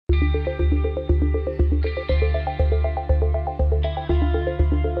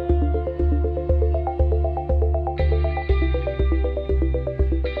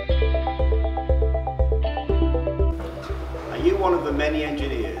the many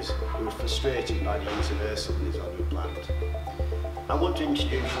engineers who are frustrated by the use of air cylinders on your plant. I want to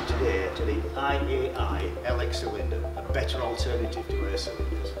introduce you today to the IAI EleCylinder, a better alternative to air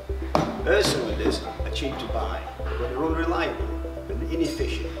cylinders. Air cylinders are cheap to buy, but they're unreliable and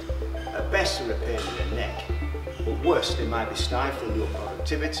inefficient. At best they're a pain in the neck, but worse they might be stifling your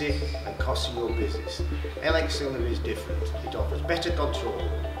productivity and costing your business. EleCylinder is different. It offers better control,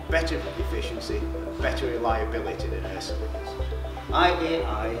 better efficiency and better reliability than air cylinders.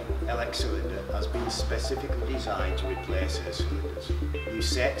 IAI EleCylinder has been specifically designed to replace air cylinders. You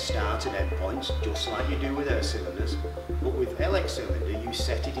set start and end points just like you do with air cylinders, but with EleCylinder you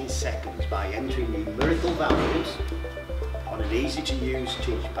set it in seconds by entering numerical values on an easy to use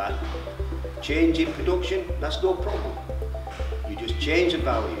touchpad. Change in production, that's no problem. You just change the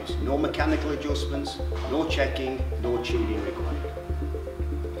values, no mechanical adjustments, no checking, no tuning required.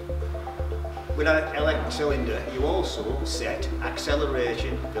 With an EleCylinder, you also set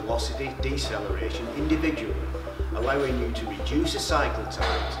acceleration, velocity, deceleration individually, allowing you to reduce the cycle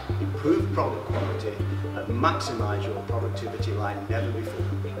times, improve product quality, and maximise your productivity like never before.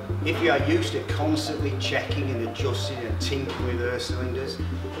 If you are used to constantly checking and adjusting and tinkering with air cylinders,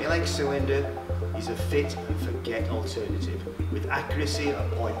 EleCylinder is a fit and forget alternative. With accuracy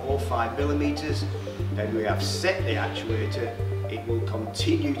of 0.05mm, then we have set the actuator. It will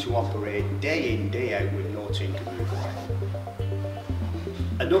continue to operate day in, day out with no tinkering required.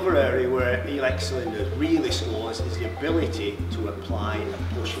 Another area where EleCylinder really scores is the ability to apply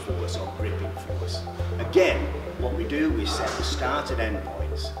a push force or gripping force. Again, what we do is set the start and end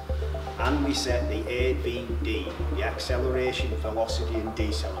points, and we set the AVD, the acceleration, velocity and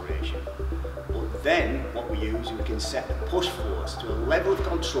deceleration. But then what we use is we can set the push force to a level of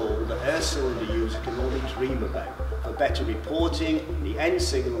control that air cylinder user can only dream about. For better reporting, the end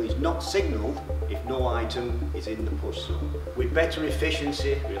signal is not signalled if no item is in the push zone. With better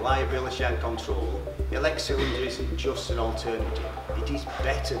efficiency, reliability and control, EleCylinder isn't just an alternative, it is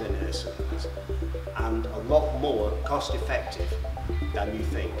better than air cylinders and a lot more cost effective than you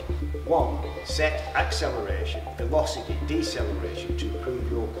think. 1. Set acceleration, velocity, deceleration to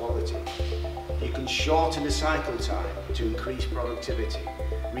improve your quality. You can shorten the cycle time to increase productivity,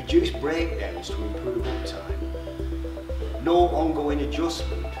 reduce breakdowns to improve uptime. No ongoing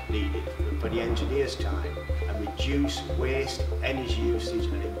adjustment needed for the engineer's time, and reduce waste, energy usage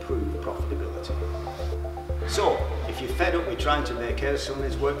and improve profitability. So, if you're fed up with trying to make air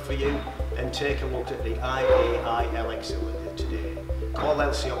cylinders work for you, then take a look at the IAI EleCylinder today. Call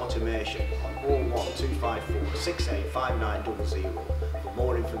LC Automation on 01254 685900 for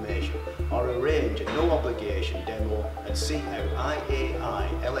more information, or arrange a no obligation demo and see how IAI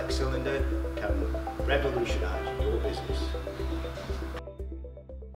EleCylinder can revolutionise your business.